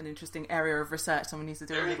an interesting area of research someone needs to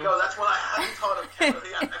do. There you go. That's what I hadn't thought of,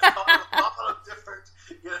 Kimberly. I've thought of a lot of different,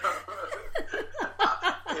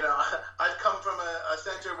 I've come from a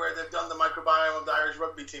centre where they've done the microbiome of the Irish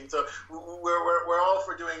rugby team, so we're all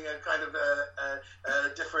for doing a kind of a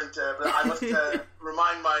different. But I must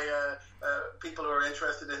remind my people who are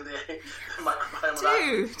interested in the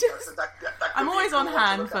microbiome. I'm always on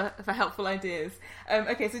hand for helpful ideas.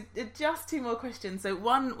 Okay, so just two more questions. So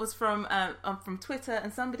one was from Twitter,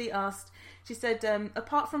 and somebody asked. She said,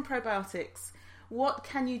 apart from probiotics, what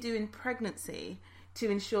can you do in pregnancy to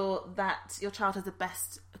ensure that your child has the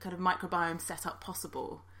best kind of microbiome setup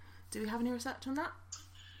possible? Do we have any research on that?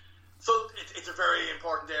 So it's a very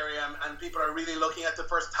important area, and people are really looking at the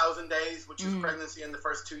first 1,000 days, which is pregnancy and the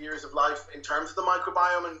first 2 years of life, in terms of the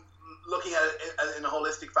microbiome and looking at it in a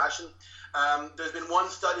holistic fashion. There's been one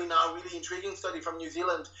study now, really intriguing study from New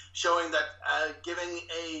Zealand, showing that giving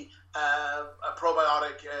a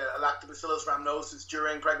probiotic, Lactobacillus rhamnosus,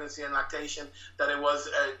 during pregnancy and lactation, that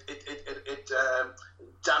it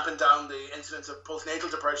dampened down the incidence of postnatal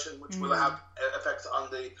depression, which will have effects on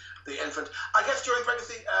the infant. I guess during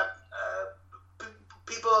pregnancy,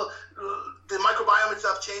 the microbiome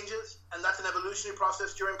itself changes, and that's an evolutionary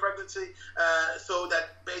process during pregnancy, so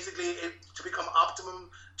that basically to become optimum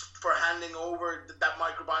for handing over that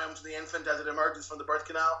microbiome to the infant as it emerges from the birth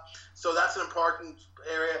canal. So that's an important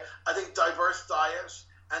area. I think diverse diet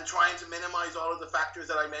and trying to minimize all of the factors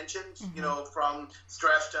that I mentioned, from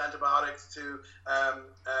stress to antibiotics to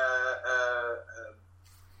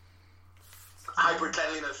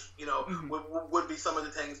hypercleanliness, would be some of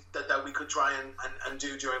the things that we could try and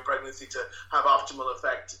do during pregnancy to have optimal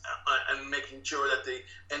effect and making sure that the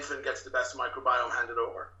infant gets the best microbiome handed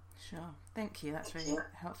over. Sure, thank you. That's really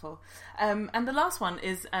helpful. And the last one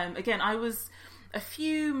is, again, a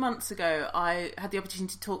few months ago, I had the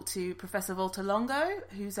opportunity to talk to Professor Walter Longo,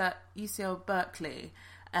 who's at UCL Berkeley.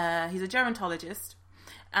 He's a gerontologist,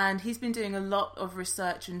 and he's been doing a lot of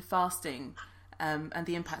research in fasting. and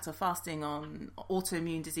the impact of fasting on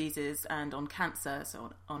autoimmune diseases and on cancer,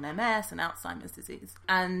 so on MS and Alzheimer's disease.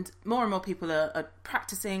 And more people are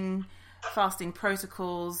practicing fasting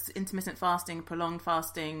protocols, intermittent fasting, prolonged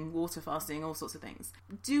fasting, water fasting, all sorts of things.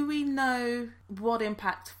 Do we know what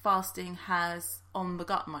impact fasting has on the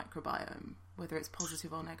gut microbiome, whether it's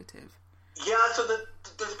positive or negative? Yeah, so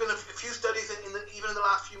there's been a few studies even in the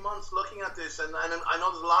last few months looking at this, and I know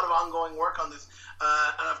there's a lot of ongoing work on this.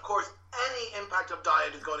 And of course, any impact of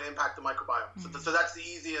diet is going to impact the microbiome. Mm-hmm. So that's the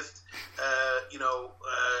easiest,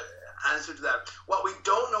 answer to that. What we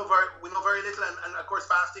don't know we know very little, and of course,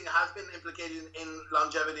 fasting has been implicated in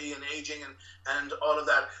longevity and aging and all of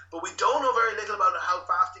that. But we don't know very little about how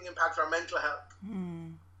fasting impacts our mental health.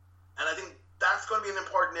 Mm. And I think that's going to be an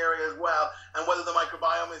important area as well, and whether the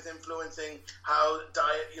microbiome is influencing how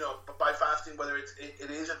diet, by fasting, whether it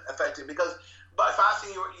is effective. Because by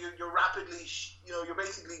fasting, you're rapidly, you're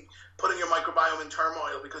basically putting your microbiome in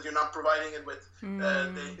turmoil because you're not providing it with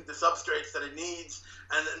the substrates that it needs,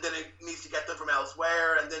 and then it needs to get them from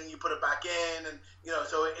elsewhere, and then you put it back in, and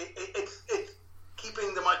so it's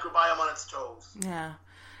keeping the microbiome on its toes. Yeah.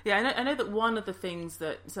 Yeah, I know that one of the things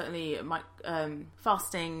that certainly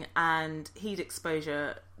fasting and heat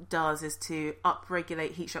exposure does is to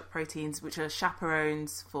upregulate heat shock proteins, which are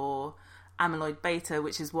chaperones for amyloid beta,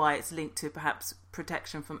 which is why it's linked to perhaps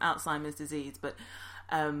protection from Alzheimer's disease. But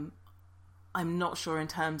I'm not sure in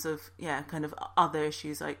terms of kind of other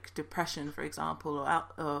issues like depression, for example,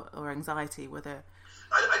 or anxiety. Whether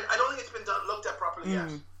I don't think it's been looked at properly yet.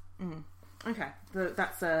 Okay, so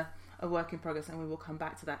that's a work in progress, and we will come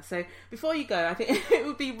back to that. So before you go, I think it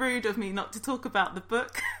would be rude of me not to talk about the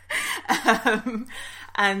book.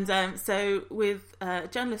 So with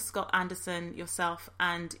journalist Scott Anderson, yourself,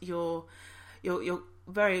 and your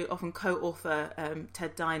very often co-author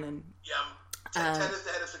Ted Dinan. Yeah, Ted is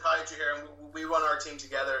the head of psychiatry here, and we run our team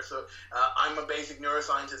together. So I'm a basic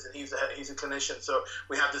neuroscientist, and he's a clinician. So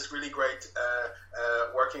we have this really great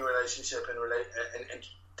working relationship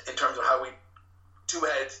in terms of how we two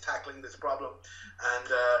heads tackling this problem.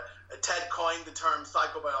 And Ted coined the term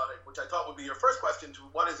psychobiotic, which I thought would be your first question to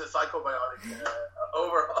what is a psychobiotic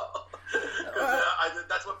overall?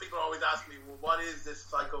 That's what people always ask me. Well, what is this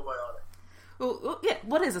psychobiotic? Well, yeah.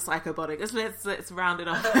 What is a psychobiotic? Let's round it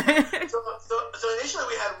off. So initially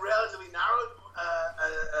we had relatively narrow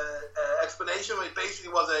explanation. It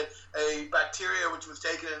basically was a bacteria which was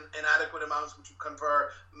taken in adequate amounts, which would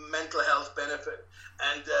confer mental health benefit.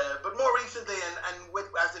 And but more recently, and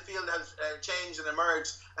as the field has changed and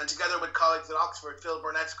emerged, and together with colleagues at Oxford, Phil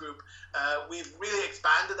Burnett's group, we've really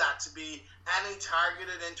expanded that to be any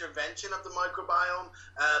targeted intervention of the microbiome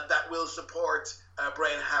that will support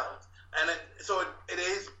brain health. And it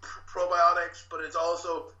is probiotics, but it's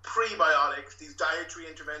also prebiotics, these dietary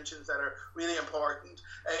interventions that are really important.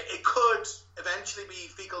 It could eventually be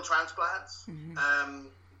fecal transplants,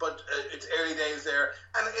 but it's early days there.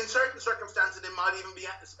 And in certain circumstances, it might even be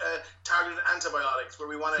targeted antibiotics, where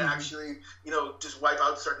we want to actually, just wipe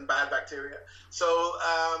out certain bad bacteria. So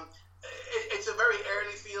it's a very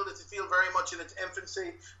early field. It's a field very much in its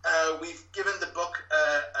infancy. We've given the book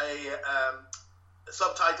a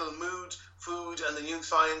subtitle, Mood, Food, and the New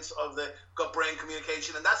Science of the Gut-Brain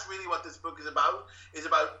Communication. And that's really what this book is about, it's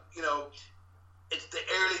the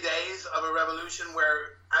early days of a revolution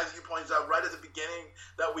where, as you pointed out right at the beginning,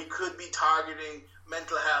 that we could be targeting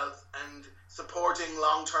mental health and supporting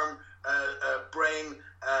long-term brain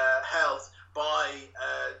health by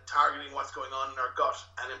targeting what's going on in our gut,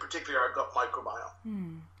 and in particular our gut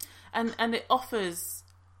microbiome. And it offers,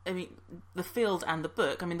 the field and the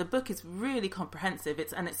book. The book is really comprehensive.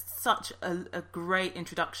 It's such a great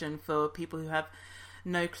introduction for people who have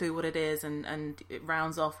no clue what it is, and it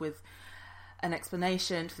rounds off with an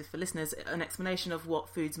explanation for listeners, an explanation of what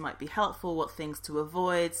foods might be helpful, what things to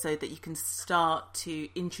avoid, so that you can start to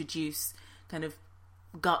introduce kind of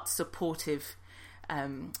gut supportive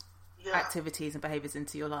activities and behaviours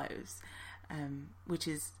into your lives. Which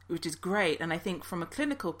is great. And I think from a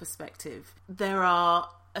clinical perspective, there are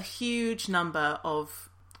a huge number of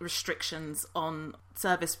restrictions on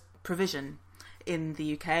service provision in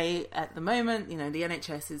the UK at the moment. The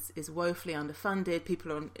NHS is woefully underfunded.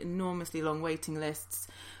 People are on enormously long waiting lists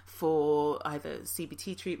for either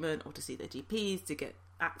CBT treatment or to see their GPs, to get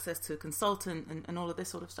access to a consultant, and all of this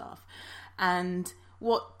sort of stuff. And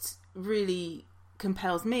what really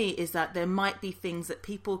compels me is that there might be things that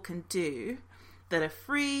people can do that are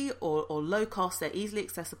free or low cost, they're easily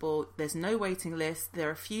accessible, there's no waiting list, there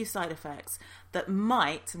are few side effects that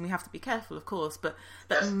might, and we have to be careful of course, but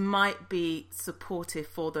that might be supportive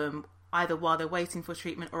for them either while they're waiting for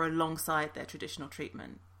treatment or alongside their traditional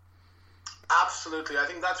treatment. Absolutely, I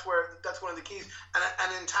think that's one of the keys,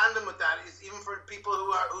 and in tandem with that is even for people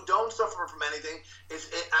who don't suffer from anything,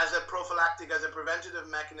 as a prophylactic, as a preventative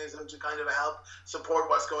mechanism to kind of help support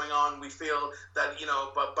what's going on. We feel that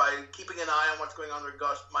but by keeping an eye on what's going on in their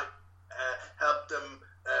gut might help them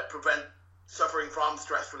prevent suffering from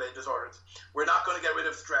stress-related disorders. We're not going to get rid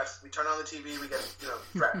of stress. We turn on the TV, we get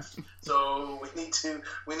stressed. So we need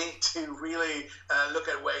to really look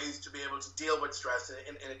at ways to be able to deal with stress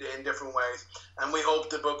in different ways. And we hope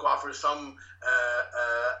the book offers some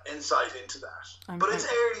insight into that. But it's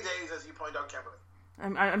early days, as you point out, Kimberly.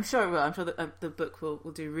 I'm sure it will. I'm sure that the book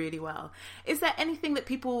will do really well. Is there anything that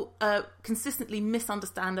people consistently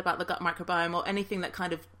misunderstand about the gut microbiome, or anything that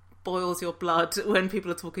kind of boils your blood when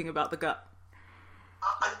people are talking about the gut?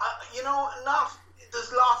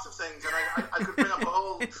 There's lots of things, and I could bring up a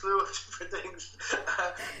whole slew of different things.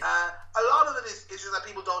 A lot of it is just that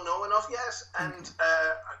people don't know enough yet, and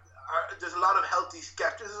there's a lot of healthy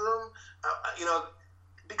skepticism.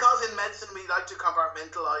 Because in medicine we like to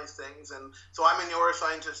compartmentalize things, and so I'm a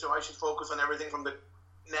neuroscientist, so I should focus on everything from the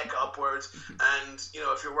neck upwards, and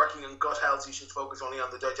if you're working in gut health, you should focus only on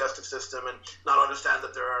the digestive system and not understand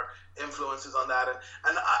that there are influences on that,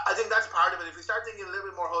 and I think that's part of it. If we start thinking a little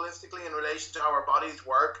bit more holistically in relation to how our bodies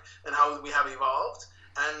work and how we have evolved,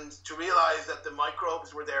 and to realize that the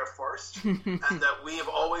microbes were there first and that we have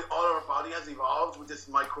all of our body has evolved with this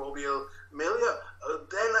microbial milieu,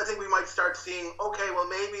 then I think we might start seeing, okay, well,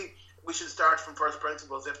 maybe we should start from first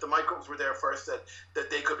principles. If the microbes were there first, that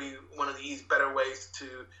they could be one of these better ways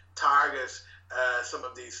to target some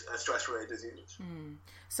of these stress-related diseases.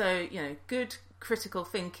 So, good critical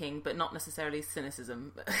thinking, but not necessarily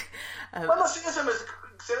cynicism. Well, cynicism is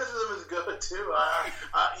good too.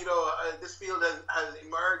 This field has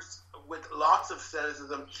emerged with lots of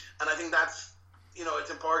cynicism, and I think that's, it's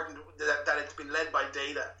important that it's been led by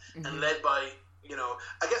data and led by,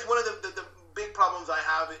 I guess one of the big problems I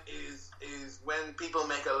have is when people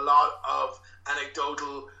make a lot of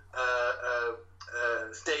anecdotal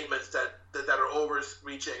statements that are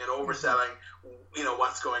overreaching and overselling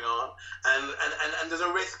what's going on, and there's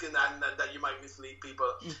a risk in that you might mislead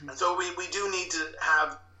people, and so we do need to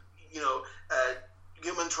have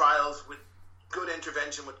human trials with good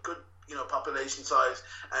intervention, with good population size,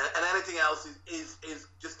 and anything else is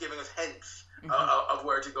just giving us hints of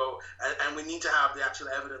where to go, and we need to have the actual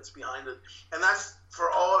evidence behind it, and that's for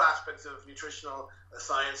all aspects of nutritional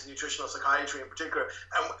science and nutritional psychiatry in particular,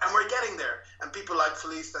 and we're getting there, and people like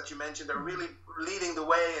Felice that you mentioned are really leading the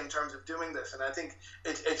way in terms of doing this, and I think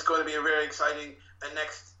it's going to be a very exciting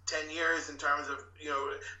next 10 years in terms of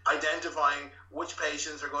identifying which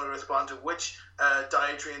patients are going to respond to which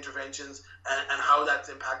dietary interventions, and how that's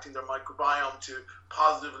impacting their microbiome to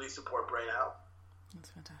positively support brain health. That's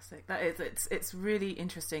fantastic. That is, it's really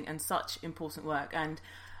interesting and such important work, and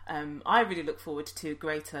I really look forward to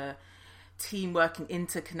greater team working,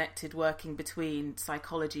 interconnected working between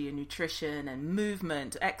psychology and nutrition and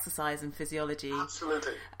movement, exercise and physiology.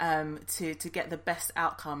 Absolutely. To get the best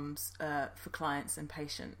outcomes for clients and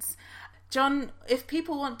patients. John, if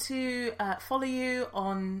people want to follow you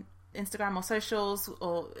on Instagram or socials,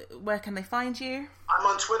 or where can they find you? I'm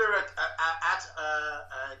on Twitter at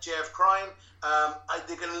JF Crime.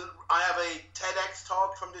 I have a TEDx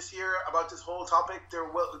talk from this year about this whole topic.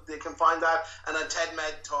 They can find that, and a TED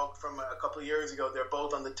Med talk from a couple of years ago. They're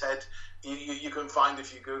both on the TED. You can find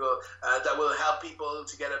if you Google. That will help people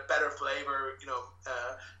to get a better flavor,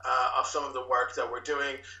 of some of the work that we're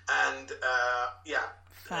doing, and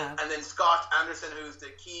And then Scott Anderson, who's the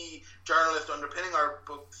key journalist underpinning our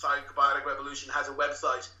book, Psychobiotic Revolution, has a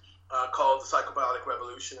website called The Psychobiotic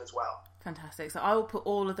Revolution as well. Fantastic. So I will put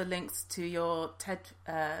all of the links to your TED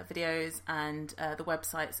videos and the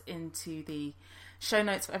websites into the show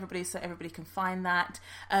notes for everybody, so everybody can find that.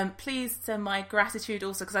 Please send my gratitude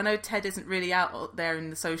also, because I know Ted isn't really out there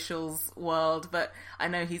in the socials world, but I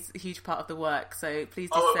know he's a huge part of the work, so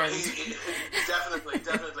please just send. He definitely,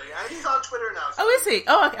 and he's on Twitter now. So is he?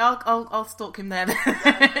 Oh, okay, I'll stalk him there. We've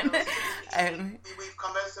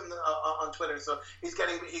convinced him on Twitter, so he's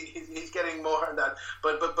getting more on that.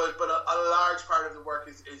 But a large part of the work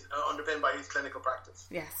is underpinned by his clinical practice.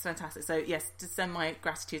 Yes, fantastic. So yes, just send my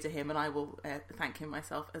gratitude to him, and I will thank him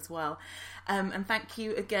myself as well. And thank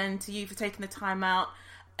you again to you for taking the time out.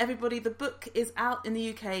 Everybody, the book is out in the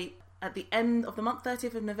UK at the end of the month,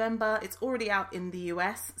 30th of November. It's already out in the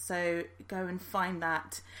US, so go and find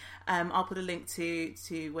that. I'll put a link to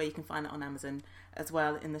where you can find it on Amazon as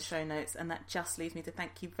well in the show notes. And that just leaves me to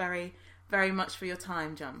thank you very, very much for your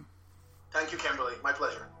time, John. Thank you, Kimberly. My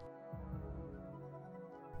pleasure.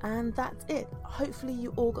 And that's it. Hopefully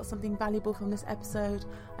you all got something valuable from this episode.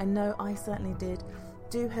 I know I certainly did.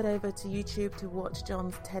 Do head over to YouTube to watch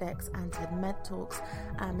John's TEDx and TEDMed talks,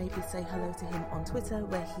 and maybe say hello to him on Twitter,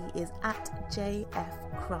 where he is at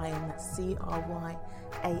JFCryan, that's CRYAN.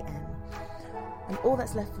 And all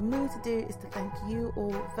that's left for me to do is to thank you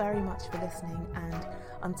all very much for listening, and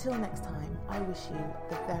until next time, I wish you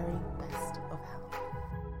the very best of health.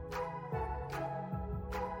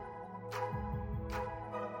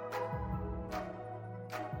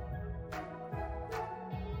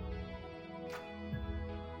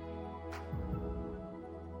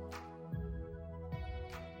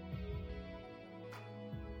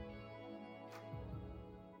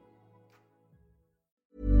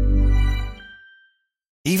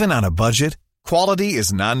 Even on a budget, quality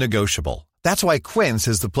is non-negotiable. That's why Quince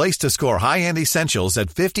is the place to score high-end essentials at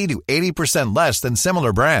 50 to 80% less than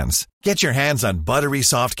similar brands. Get your hands on buttery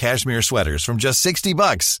soft cashmere sweaters from just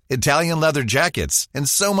 $60, Italian leather jackets, and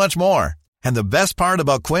so much more. And the best part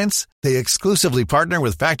about Quince, they exclusively partner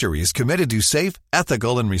with factories committed to safe,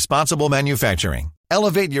 ethical, and responsible manufacturing.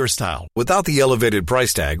 Elevate your style without the elevated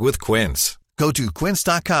price tag with Quince. Go to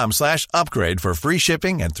quince.com/upgrade for free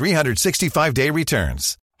shipping and 365-day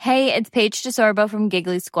returns. Hey, it's Paige DeSorbo from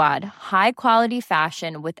Giggly Squad. High quality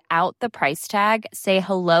fashion without the price tag. Say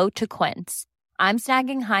hello to Quince. I'm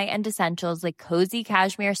snagging high-end essentials like cozy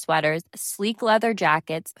cashmere sweaters, sleek leather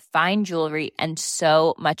jackets, fine jewelry, and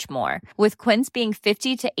so much more. With Quince being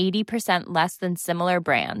 50 to 80% less than similar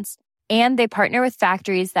brands. And they partner with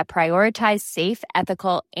factories that prioritize safe,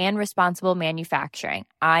 ethical, and responsible manufacturing.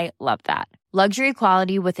 I love that. Luxury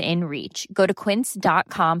quality within reach. Go to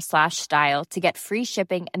quince.com/style to get free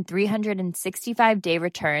shipping and 365-day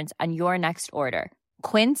returns on your next order.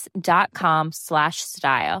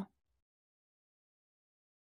 Quince.com/style.